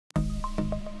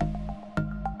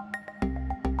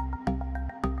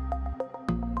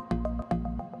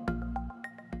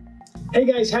Hey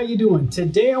guys, how you doing?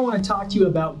 Today I want to talk to you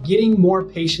about getting more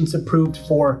patients approved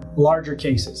for larger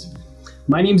cases.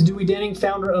 My name is Dewey Denning,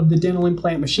 founder of the Dental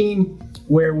Implant Machine,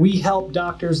 where we help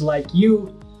doctors like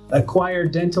you acquire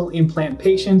dental implant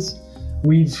patients.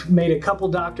 We've made a couple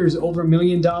doctors over $1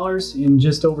 million in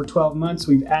just over 12 months.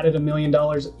 We've added $1 million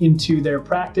into their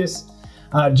practice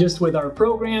just with our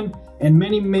program, and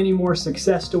many more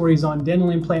success stories on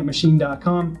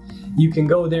dentalimplantmachine.com. You can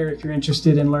go there if you're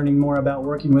interested in learning more about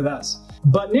working with us.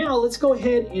 But now let's go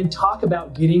ahead and talk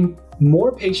about getting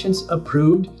more patients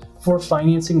approved for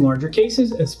financing larger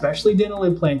cases, especially dental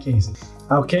implant cases.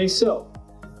 Okay, so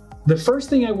the first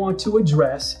thing I want to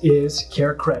address is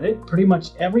Care Credit. Pretty much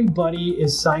everybody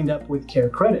is signed up with Care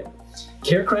Credit.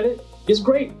 Care Credit is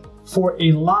great for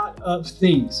a lot of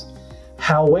things.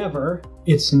 However,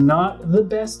 it's not the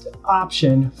best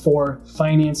option for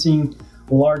financing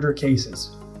larger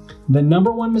cases. The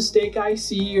number one mistake I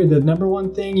see, or the number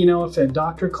one thing, if a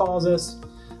doctor calls us,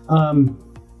 and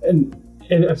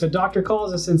if a doctor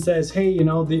calls us and says, hey,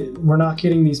 we're not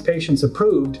getting these patients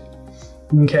approved,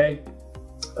 okay,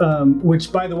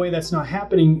 which by the way, that's not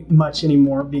happening much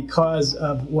anymore because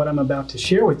of what I'm about to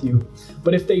share with you.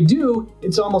 But if they do,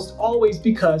 it's almost always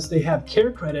because they have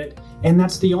Care Credit and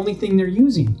that's the only thing they're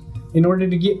using in order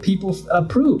to get people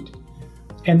approved.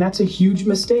 And that's a huge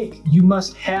mistake. You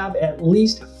must have at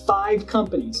least 5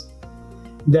 companies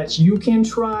that you can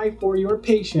try for your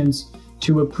patients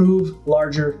to approve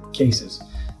larger cases.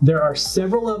 There are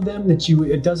several of them that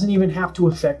it doesn't even have to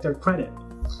affect their credit.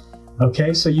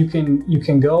 Okay, so you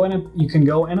can go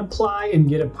and apply and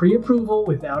get a pre-approval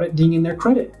without it dinging their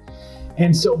credit.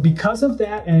 And so because of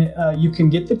that, you can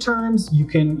get the terms, you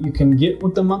can get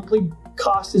what the monthly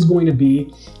cost is going to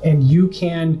be, and you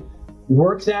can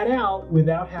work that out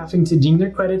without having to ding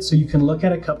their credit, so you can look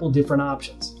at a couple different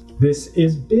options. This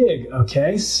is big,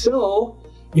 okay? So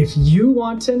if you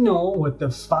want to know what the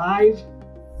 5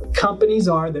 companies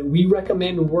are that we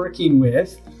recommend working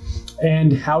with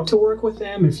and how to work with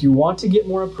them, if you want to get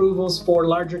more approvals for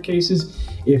larger cases,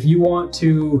 if you want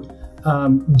to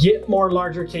get more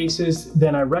larger cases,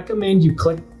 then I recommend you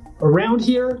click around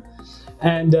here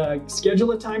and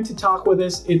schedule a time to talk with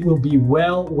us. It will be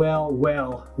well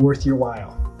worth your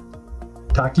while.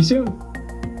 Talk to you soon.